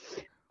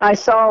 I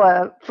saw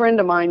a friend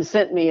of mine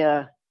sent me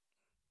a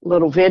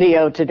little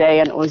video today,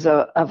 and it was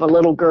of a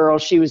little girl.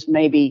 She was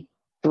maybe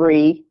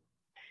 3,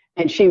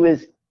 and she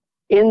was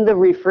in the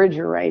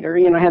refrigerator,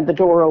 had the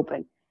door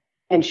open,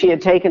 and she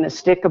had taken a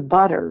stick of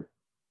butter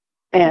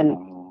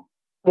and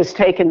was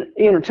took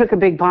a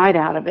big bite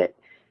out of it.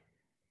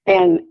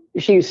 And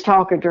she was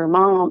talking to her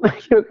mom,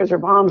 because her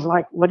mom's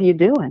like, "What are you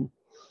doing?"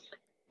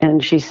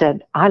 And she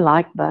said, "I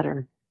like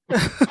butter."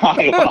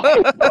 I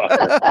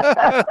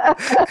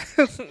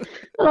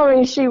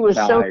mean, she was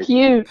so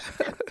cute.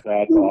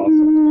 That's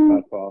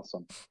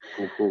awesome.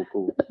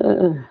 Cool.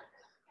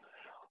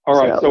 All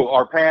right. So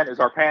our pan is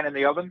in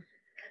the oven?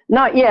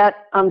 Not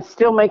yet. I'm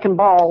still making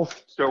balls.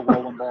 Still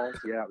rolling balls?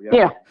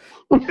 Yeah.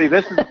 See,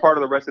 this is part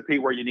of the recipe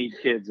where you need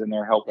kids in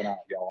there helping out,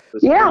 y'all.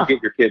 This is where you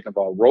get your kids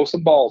involved. Roll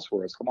some balls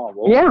for us. Come on,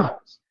 roll some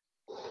balls.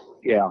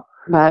 Yeah.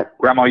 But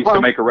Grandma used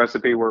to make a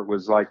recipe where it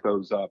was like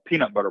those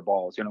peanut butter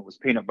balls. It was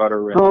peanut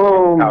butter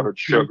and powdered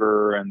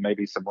sugar and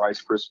maybe some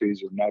Rice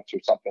Krispies or nuts or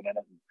something in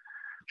it. And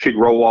she'd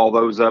roll all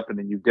those up and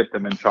then you dip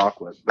them in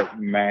chocolate. But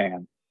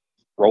man,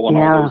 rolling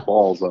all those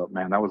balls up,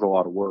 man, that was a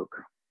lot of work.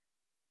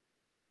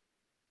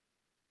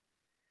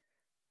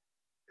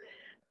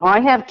 I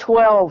have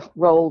 12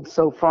 rolled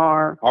so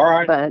far. All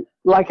right. But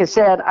like I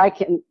said,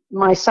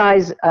 my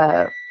size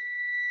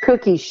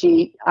cookie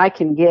sheet, I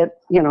can get,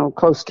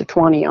 close to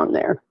 20 on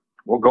there.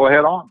 Well, go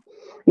ahead on.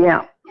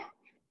 Yeah.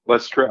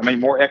 Let's try.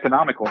 More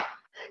economical.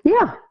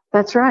 Yeah,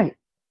 that's right.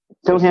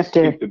 Don't have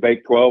to. Keep the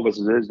bake 12 as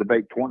it is to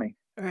bake 20.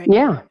 Right.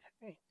 Yeah.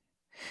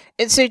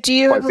 And so do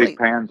you have big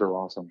pans are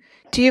awesome.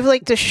 Do you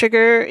have the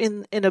sugar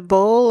in a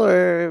bowl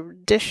or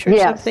dish or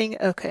something?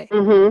 Okay.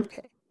 Mm-hmm.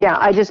 Okay. Yeah,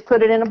 I just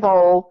put it in a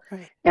bowl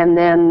and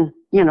then,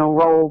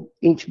 roll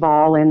each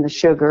ball in the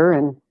sugar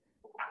and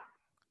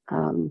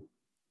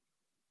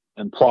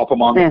plop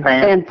them on the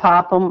pan. And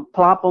plop them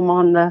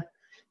on the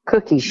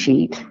cookie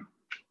sheet.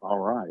 All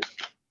right.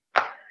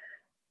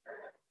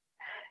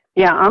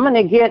 Yeah, I'm going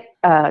to get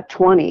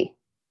 20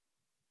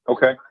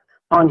 Okay.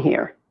 on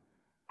here.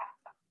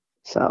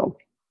 So,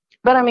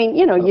 but I mean,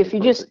 if you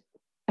just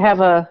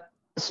have a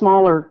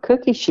smaller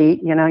cookie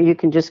sheet, you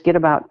can just get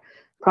about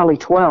probably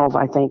 12,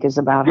 I think, is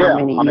about how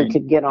many you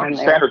could get on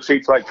there. Standard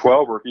sheet's like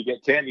 12, or if you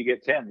get 10, you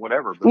get 10,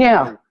 whatever. But,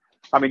 yeah.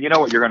 I mean, you know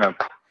what you're going to,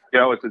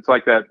 it's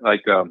like that,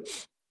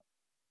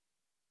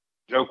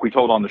 joke we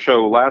told on the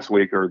show last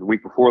week or the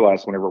week before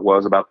last, whenever it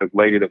was, about the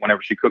lady that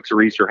whenever she cooks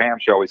her Easter ham,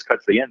 she always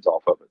cuts the ends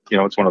off of it.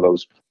 It's one of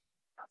those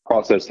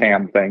processed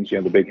ham things,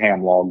 the big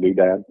ham log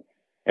doodad.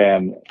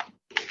 And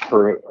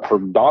her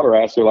daughter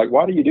asked her, like,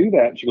 why do you do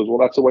that? And she goes, well,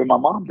 that's the way my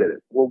mom did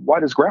it. Well,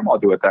 why does grandma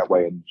do it that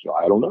way? And she,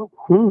 I don't know.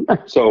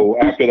 So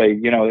after they,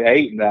 they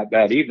ate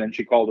that evening,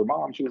 she called her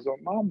mom. She was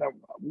like, Mom,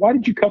 why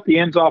did you cut the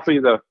ends off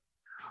the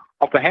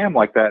ham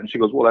like that? And she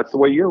goes, well, that's the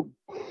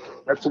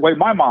way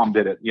my mom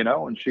did it,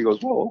 And she goes,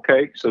 well,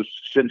 okay. So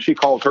she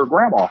calls her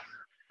grandma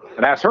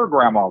and asks her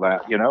grandma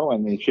that,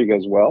 and then she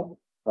goes, well,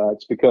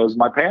 it's because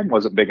my pan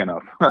wasn't big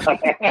enough.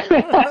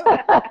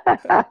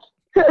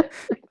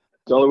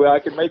 It's the only way I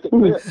can make it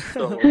fit.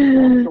 So,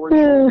 long story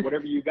short,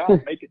 whatever you got,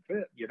 make it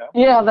fit.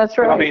 Yeah, that's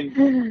right. But, I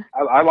mean,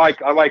 I like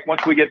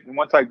once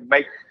I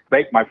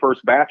bake my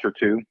first batch or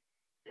two,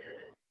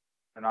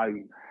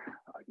 and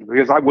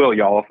because I will,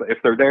 y'all.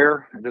 If they're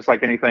there, just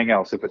like anything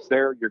else, if it's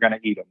there, you're going to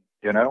eat them.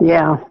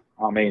 Yeah.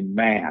 I mean,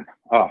 man.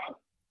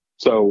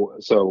 So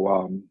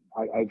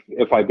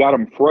if I got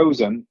them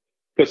frozen,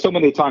 because so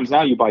many times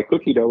now you buy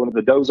cookie dough and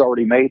the dough's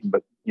already made,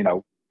 but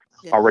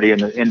already in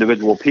the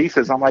individual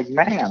pieces. I'm like,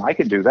 man, I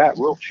can do that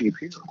real cheap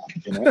here.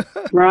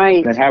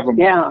 Right. And have them.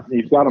 Yeah.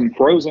 You've got them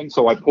frozen,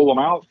 so I pull them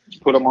out,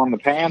 put them on the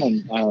pan,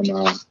 and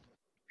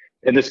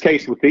in this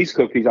case with these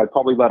cookies, I'd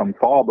probably let them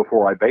thaw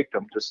before I bake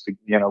them, just to,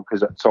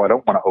 so I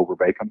don't want to over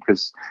bake them,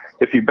 because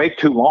if you bake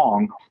too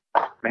long,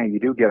 man, you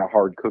do get a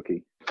hard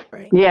cookie.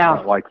 Right. Yeah. I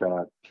don't like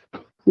that.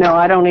 No,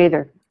 I don't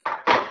either.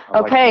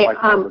 Okay. I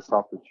like the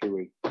soft and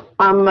chewy.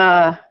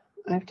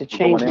 I have to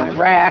change my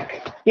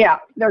rack. Yeah,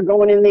 they're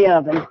going in the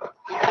oven.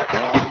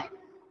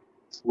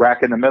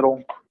 Rack in the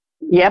middle.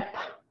 Yep.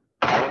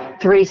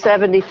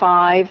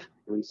 375.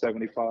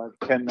 375.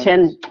 10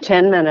 minutes.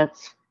 10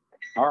 minutes.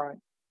 All right.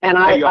 And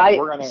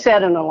I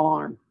set an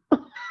alarm.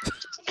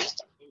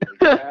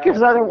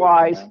 Because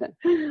otherwise.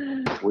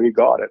 We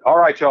got it. All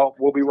right, y'all.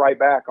 We'll be right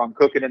back on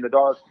Cooking in the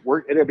Dark.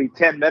 It'll be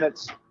 10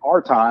 minutes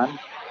our time.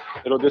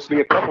 It'll just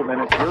be a couple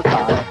minutes your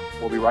time.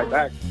 We'll be right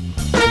back.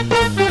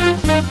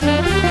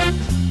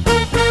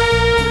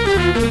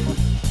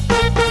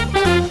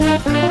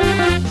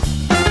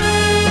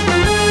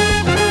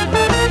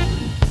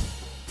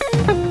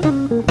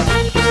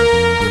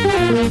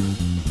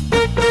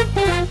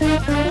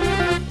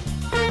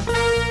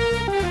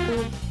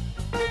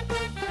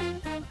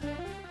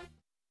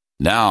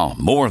 Now,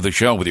 more of the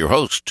show with your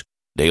host,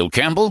 Dale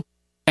Campbell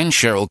and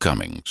Cheryl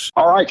Cummings.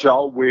 All right,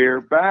 y'all,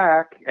 we're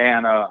back,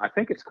 and I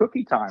think it's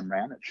cookie time,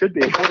 man. It should be,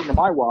 according to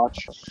my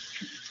watch.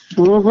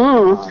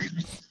 Mm-hmm.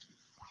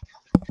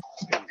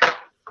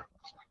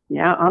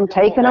 Yeah, I'm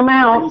taking them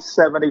out.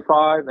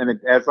 75, and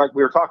as like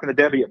we were talking to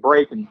Debbie at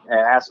break, and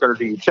asked her,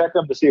 do you check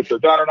them to see if they're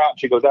done or not? And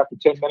she goes, after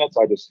 10 minutes,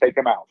 I just take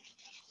them out,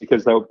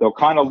 because they'll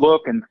kind of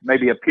look and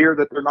maybe appear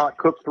that they're not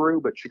cooked through,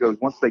 but she goes,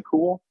 once they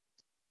cool,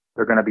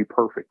 they're going to be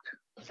perfect.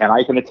 And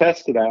I can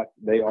attest to that.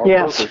 They are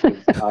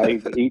perfect.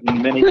 I've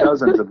eaten many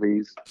dozens of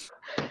these.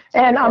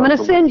 And I'm going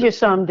to send you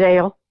some,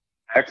 Dale.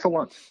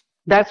 Excellent.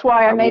 That's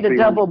why I made a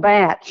double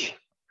batch.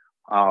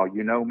 Oh,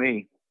 you know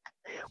me.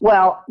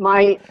 Well,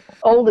 my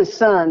oldest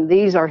son,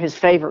 these are his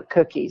favorite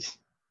cookies.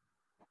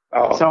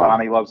 Oh, so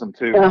Bonnie loves them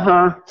too.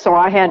 Uh-huh. So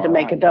I had to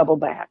make a double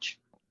batch.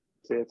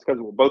 See, it's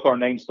because both our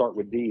names start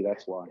with D,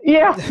 that's why.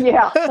 Yeah.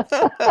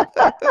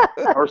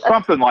 Or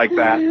something like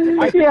that. It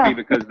might be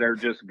because they're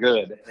just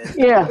good.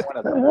 Yeah. One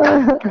of them.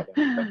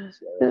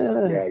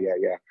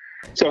 Yeah.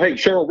 So, hey,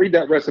 Cheryl, read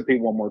that recipe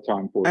one more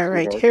time for us. All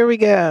right, here we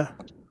go.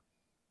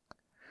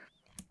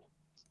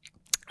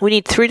 We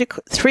need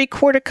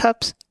 3/4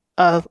 cups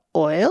of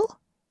oil,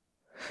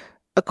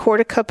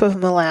 1/4 cup of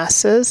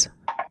molasses,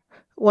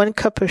 1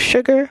 cup of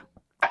sugar,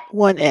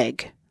 1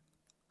 egg,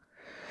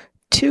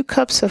 2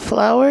 cups of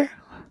flour,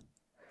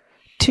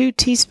 2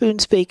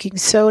 teaspoons baking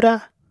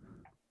soda,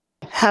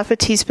 half a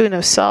teaspoon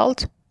of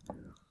salt,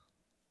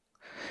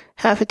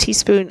 half a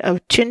teaspoon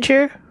of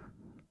ginger,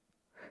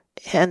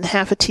 and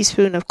half a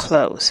teaspoon of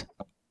cloves,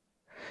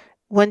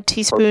 1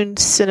 teaspoon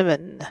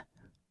cinnamon.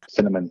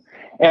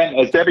 And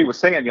as Debbie was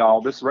saying,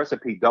 y'all, this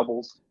recipe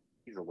doubles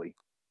easily,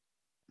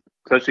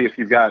 especially if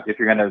you're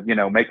going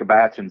to, make a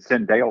batch and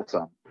send Dale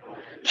some.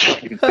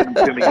 You can send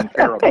them to me in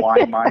care of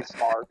Blind Mice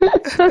Smart.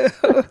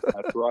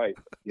 That's right.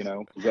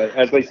 But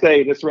as they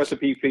say, this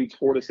recipe feeds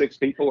 4 to 6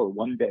 people or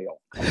one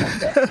Dale.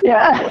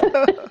 Yeah.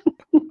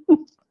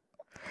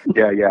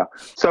 Yeah.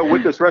 So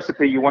with this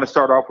recipe, you want to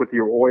start off with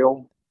your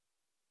oil,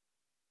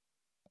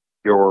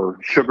 your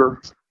sugar,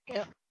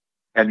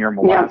 and your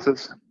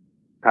molasses. Yeah.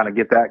 Kind of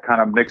get that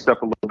kind of mixed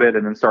up a little bit,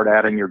 and then start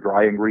adding your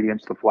dry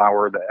ingredients, the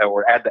flour,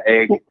 or add the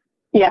egg,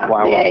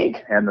 flour, the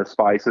egg, and the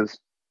spices.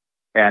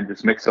 and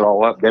just mix it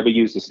all up. Debbie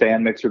used a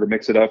stand mixer to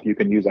mix it up. You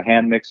can use a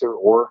hand mixer,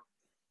 or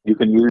you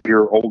can use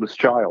your oldest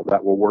child.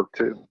 That will work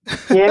too.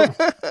 Yeah.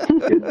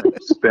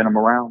 Spin them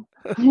around.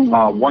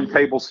 1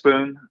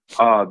 tablespoon.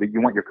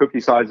 You want your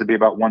cookie size to be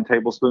about 1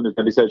 tablespoon. As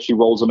Debbie said, she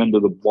rolls them into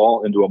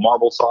a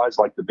marble size,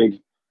 like the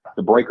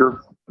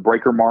breaker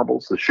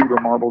marbles, the shooter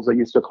marbles they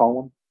used to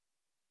call them.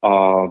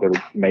 They're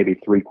maybe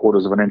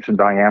 3/4 of an inch in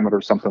diameter,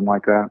 something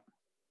like that,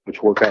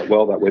 which work out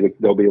well. That way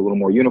they'll be a little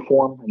more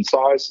uniform in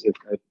size. If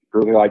you're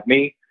really like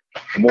me,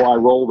 the more I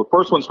roll, the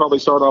first ones probably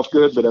start off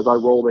good, but as I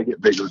roll, they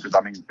get bigger.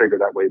 Bigger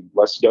that way,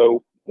 less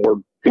dough,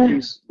 more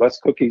cookies, less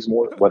cookies,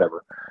 more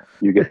whatever.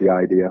 You get the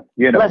idea.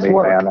 You know less me,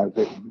 work. Man.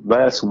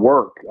 Less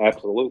work.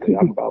 Absolutely.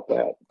 I'm about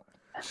that.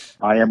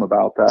 I am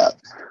about that.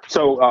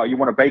 So you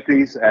want to bake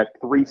these at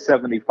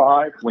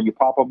 375. When you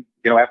pop them,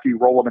 after you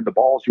roll them into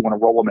balls, you want to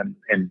roll them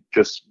in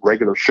just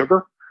regular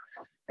sugar,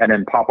 and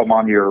then pop them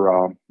on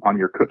your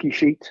cookie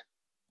sheet.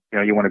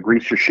 You want to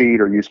grease your sheet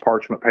or use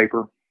parchment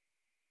paper,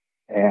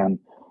 and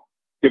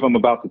give them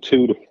about the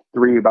 2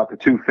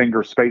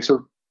 finger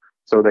spacer.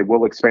 So they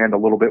will expand a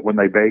little bit when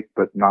they bake,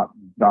 but not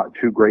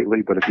too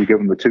greatly. But if you give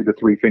them the 2 to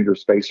 3 finger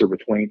spacer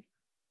between,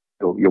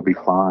 you'll be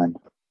fine.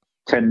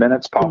 10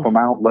 minutes, pop them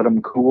out, let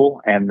them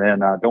cool, and then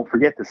don't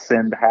forget to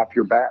send half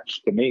your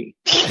batch to me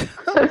in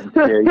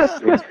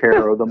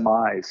care of the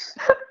mice.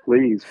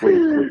 Please.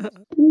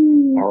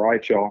 All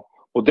right, y'all.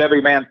 Well,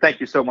 Debbie, man, thank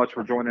you so much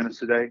for joining us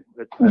today.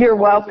 You're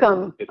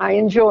welcome. I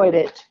enjoyed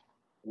it.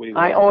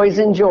 I always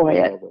enjoy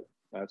it.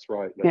 That's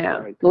right.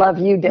 Right. Love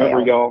you, Dale.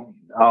 Remember, y'all.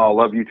 Oh,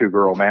 love you too,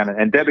 girl, man.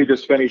 And Debbie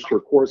just finished her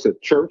course at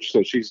church,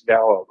 so she's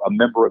now a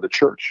member of the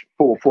church,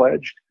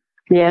 full-fledged.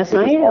 Yes,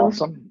 I am.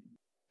 Awesome.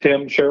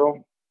 Tim,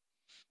 Cheryl,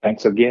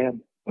 thanks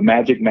again. The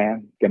magic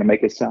man, gonna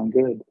make it sound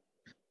good.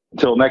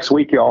 Until next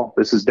week, y'all.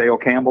 This is Dale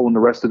Campbell and the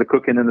rest of the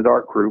Cooking in the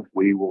Dark crew.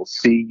 We will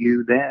see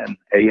you then.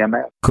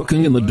 AMF.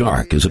 Cooking in the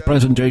Dark is a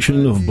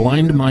presentation of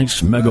Blind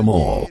Mice Mega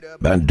Mall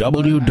at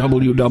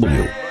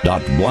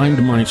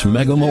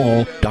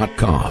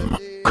www.blindmicemegamall.com.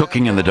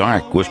 Cooking in the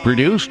Dark was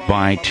produced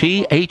by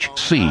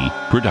THC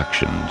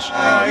Productions.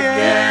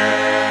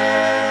 Again.